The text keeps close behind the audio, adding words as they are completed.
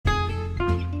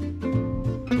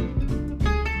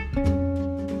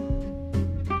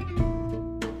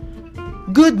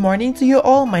Good morning to you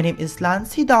all. My name is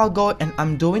Lance Hidalgo and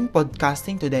I'm doing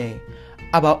podcasting today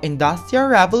about Industrial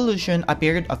Revolution, a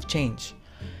period of change.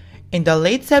 In the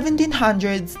late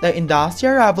 1700s, the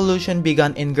Industrial Revolution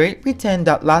began in Great Britain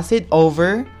that lasted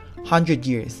over 100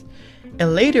 years,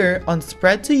 and later on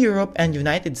spread to Europe and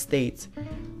United States.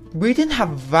 Britain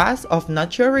have vast of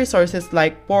natural resources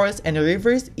like ports and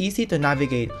rivers easy to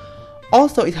navigate.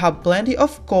 Also, it have plenty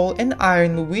of coal and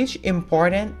iron which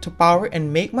important to power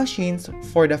and make machines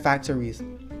for the factories.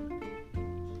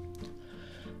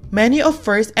 Many of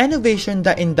first innovation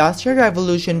the Industrial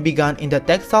Revolution began in the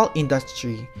textile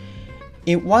industry.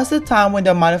 It was the time when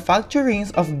the manufacturing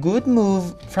of goods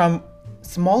moved from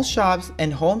small shops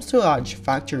and homes to large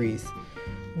factories.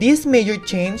 This major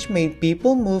change made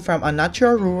people move from a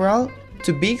natural rural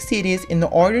to big cities in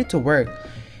order to work.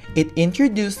 It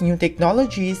introduced new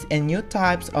technologies and new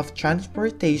types of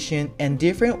transportation and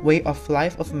different way of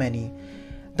life of many.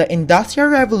 The Industrial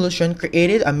Revolution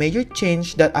created a major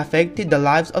change that affected the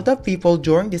lives of the people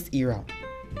during this era.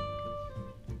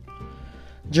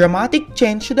 Dramatic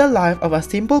change to the life of a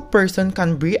simple person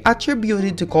can be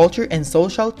attributed to culture and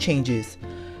social changes,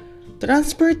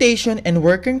 transportation and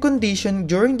working conditions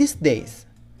during these days.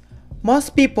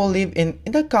 Most people live in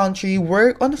the country,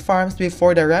 work on farms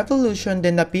before the revolution,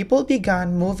 then the people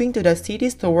began moving to the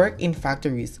cities to work in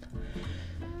factories.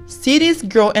 Cities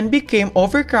grew and became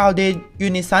overcrowded,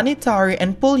 unsanitary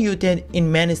and polluted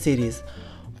in many cities.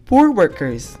 Poor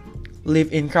workers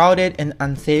live in crowded and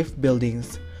unsafe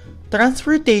buildings.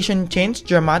 Transportation changed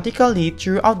dramatically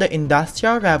throughout the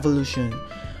Industrial Revolution.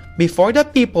 Before, the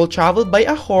people traveled by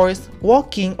a horse,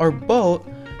 walking or boat.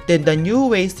 Then the new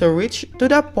ways to reach to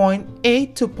the point A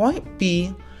to point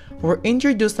B were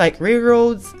introduced like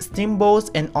railroads,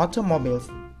 steamboats, and automobiles.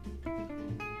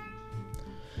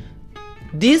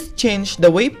 This changed the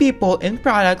way people and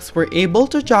products were able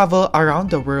to travel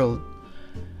around the world.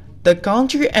 The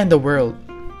country and the world.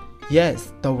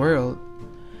 Yes, the world.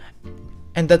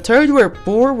 And the third were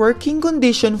poor working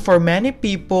conditions for many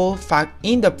people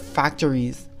in the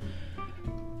factories.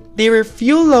 There were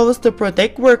few laws to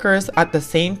protect workers at the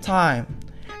same time,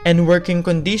 and working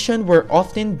conditions were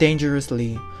often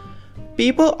dangerously.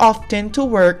 People often to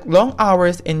work long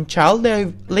hours and child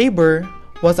labor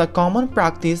was a common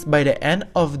practice by the end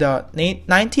of the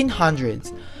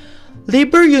 1900s.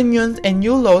 Labor unions and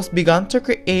new laws began to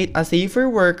create a safer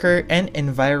worker and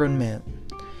environment.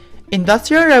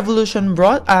 Industrial Revolution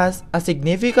brought us a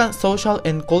significant social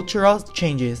and cultural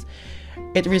changes.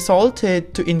 It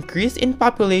resulted to increase in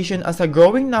population as a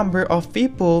growing number of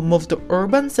people moved to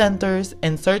urban centers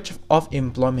in search of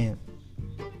employment.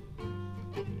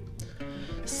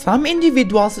 Some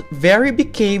individuals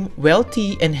became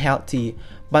wealthy and healthy,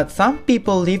 but some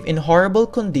people live in horrible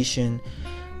conditions.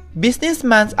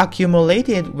 Businessmen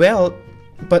accumulated wealth,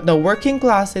 but the working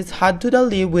classes had to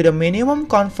live with a minimum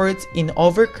comforts in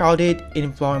overcrowded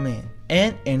employment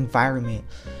and environment.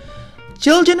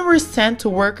 Children were sent to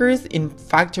workers in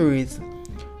factories,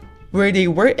 where they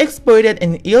were exploited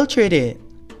and ill-treated.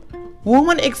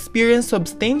 Women experienced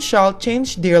substantial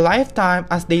change their lifetime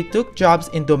as they took jobs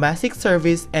in domestic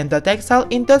service and the textile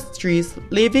industries,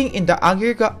 living in the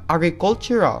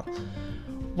agricultural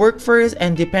workforce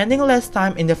and spending less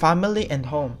time in the family and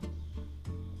home.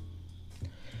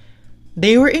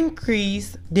 There were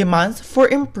increased demands for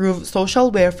improved social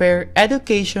welfare,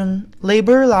 education,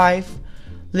 labor life,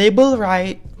 labor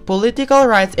rights, political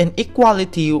rights, and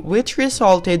equality, which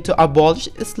resulted to abolish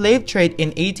slave trade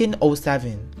in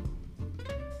 1807.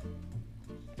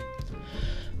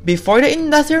 Before the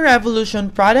Industrial Revolution,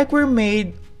 products were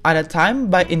made at a time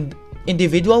by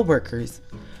individual workers.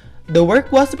 The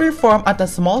work was performed at a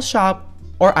small shop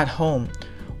or at home.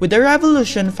 With the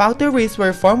revolution, factories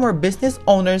were formed where business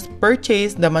owners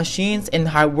purchased the machines and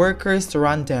hired workers to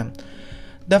run them.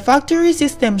 The factory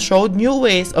system showed new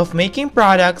ways of making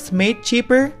products made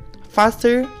cheaper,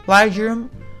 faster, larger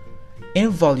in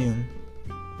volume.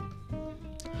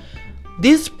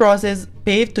 This process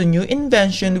paved to new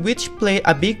invention which played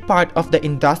a big part of the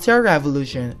Industrial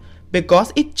Revolution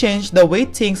because it changed the way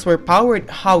things were powered,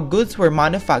 how goods were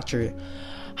manufactured,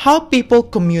 how people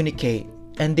communicate,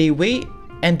 and the way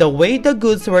the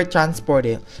goods were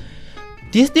transported.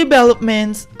 These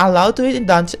developments allowed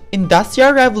the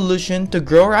Industrial Revolution to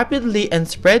grow rapidly and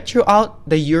spread throughout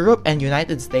the Europe and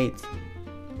United States.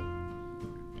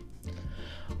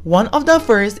 One of the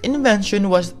first inventions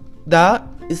was the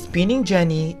spinning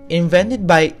jenny, invented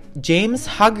by James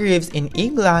Hargreaves in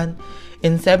England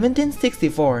in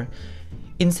 1764.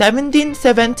 In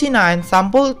 1779,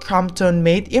 Samuel Crompton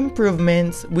made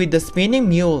improvements with the spinning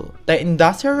mule. The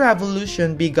Industrial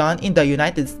Revolution began in the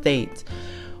United States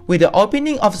with the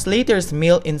opening of Slater's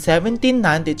Mill in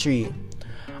 1793.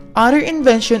 Other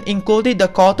inventions included the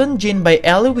cotton gin by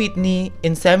Eli Whitney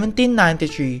in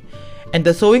 1793 and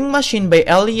the sewing machine by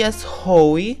Elias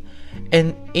Howe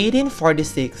in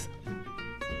 1846.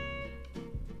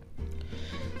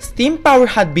 Steam power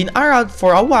had been around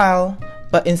for a while,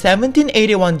 but in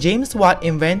 1781 James Watt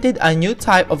invented a new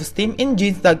type of steam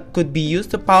engines that could be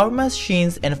used to power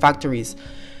machines and factories.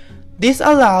 This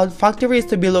allowed factories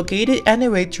to be located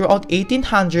anywhere throughout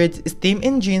 1800s. Steam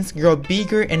engines grew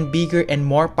bigger and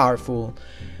more powerful.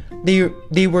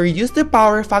 They were used to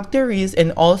power factories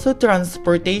and also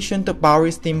transportation to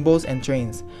power steamboats and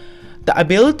trains. The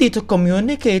ability to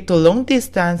communicate to long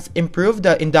distance improved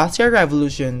the Industrial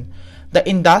Revolution. The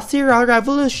Industrial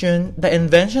Revolution, the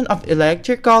invention of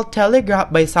electrical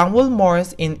telegraph by Samuel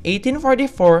Morse in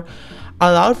 1844,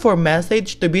 allowed for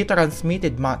message to be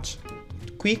transmitted much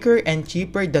quicker and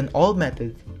cheaper than all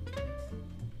methods.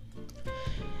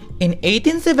 In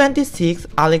 1876,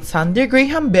 Alexander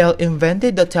Graham Bell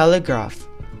invented the telegraph,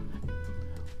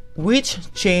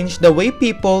 which changed the way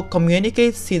people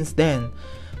communicate since then.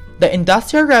 The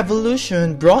Industrial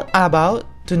Revolution brought about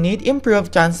to need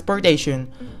improved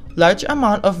transportation. Large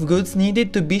amount of goods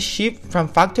needed to be shipped from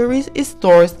factories and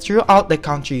stores throughout the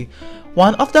country.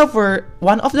 One of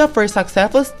the first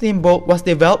successful steamboat was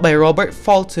developed by Robert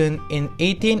Fulton in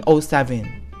 1807.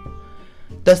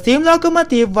 The steam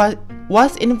locomotive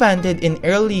was invented in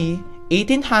early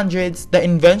 1800s. The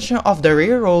invention of the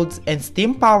railroads and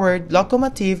steam-powered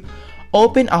locomotive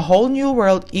opened a whole new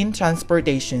world in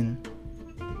transportation.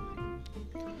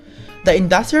 The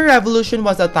Industrial Revolution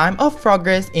was a time of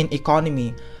progress in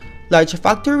economy. Large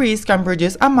factories can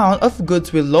produce amount of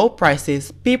goods with low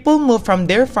prices. People move from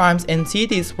their farms and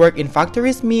cities, work in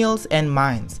factories, mills, and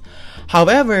mines.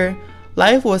 However,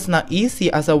 life was not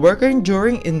easy as a worker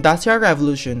during Industrial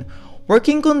Revolution.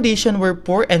 Working conditions were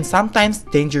poor and sometimes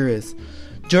dangerous.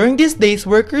 During these days,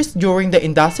 workers during the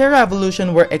Industrial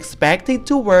Revolution were expected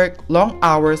to work long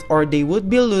hours or they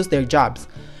would lose their jobs.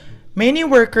 Many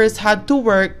workers had to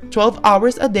work 12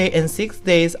 hours a day and 6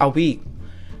 days a week.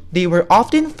 They were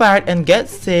often fired and get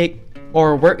sick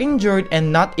or were injured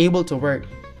and not able to work.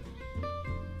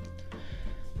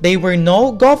 There were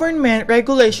no government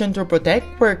regulation to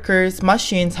protect workers,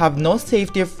 machines have no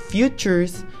safety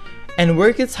features, and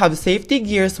workers have safety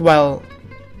gears while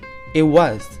it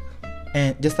was.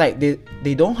 And just like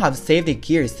they don't have safety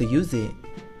gears to use it.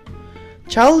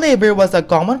 Child labor was a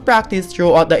common practice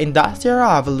throughout the Industrial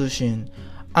Revolution.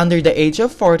 Under the age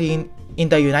of 14 in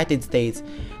the United States,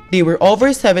 there were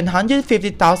over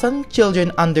 750,000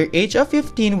 children under age of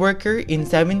 15 workers in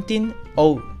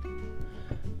 1700.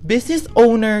 Business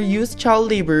owners used child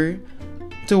labor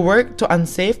to work to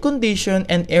unsafe conditions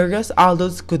and areas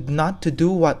adults could not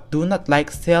do like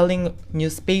selling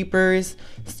newspapers,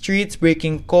 streets,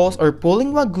 breaking coals, or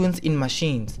pulling wagons in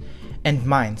machines and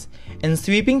mines, and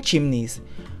sweeping chimneys.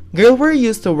 Girls were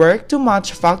used to work to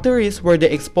match factories where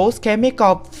they exposed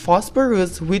chemical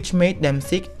phosphorus which made them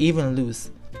sick even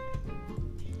loose.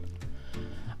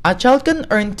 A child can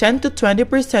earn 10 to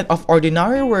 20% of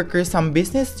ordinary workers. Some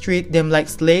businesses treat them like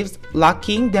slaves,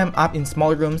 locking them up in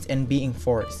small rooms and being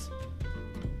forced.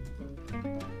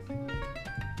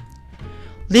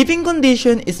 Living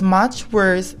condition is much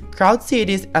worse. Crowd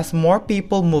cities as more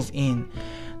people move in.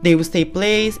 They will stay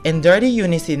placed in dirty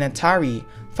units in unsanitary.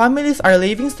 Families are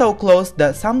living so close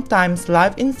that sometimes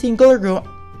live in single-room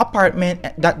apartment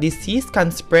that disease can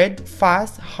spread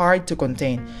fast, hard to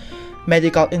contain.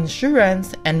 Medical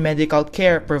insurance and medical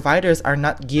care providers are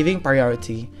not giving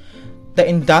priority. The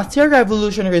Industrial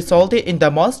Revolution resulted in the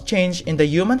most change in the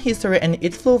human history and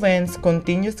its influence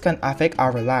continues can affect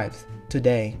our lives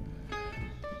today.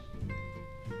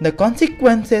 The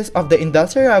consequences of the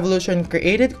Industrial Revolution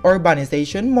created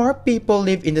urbanization. More people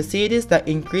live in the cities that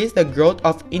increase the growth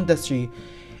of industry.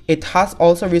 It has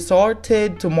also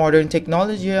resulted to modern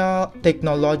technological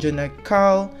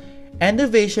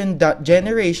innovation that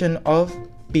generation of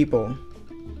people.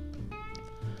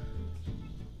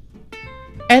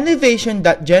 Innovation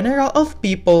that general of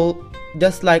people,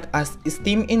 just like as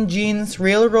steam engines,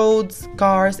 railroads,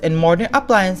 cars, and modern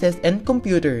appliances and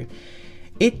computer.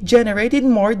 It generated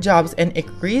more jobs and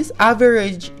increased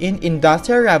average in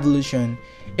Industrial Revolution,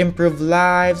 improved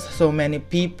lives so many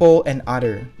people and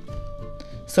other.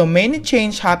 So many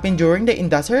change happened during the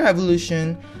Industrial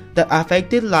Revolution that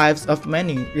affected lives of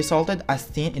many, resulted as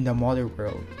seen in the modern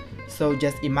world. So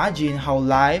just imagine how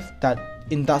life that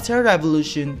Industrial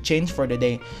Revolution changed for the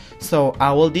day. So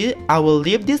I will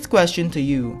leave this question to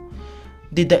you.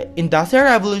 Did the Industrial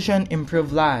Revolution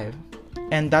improve life?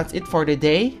 And that's it for the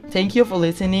day. Thank you for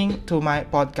listening to my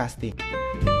podcasting.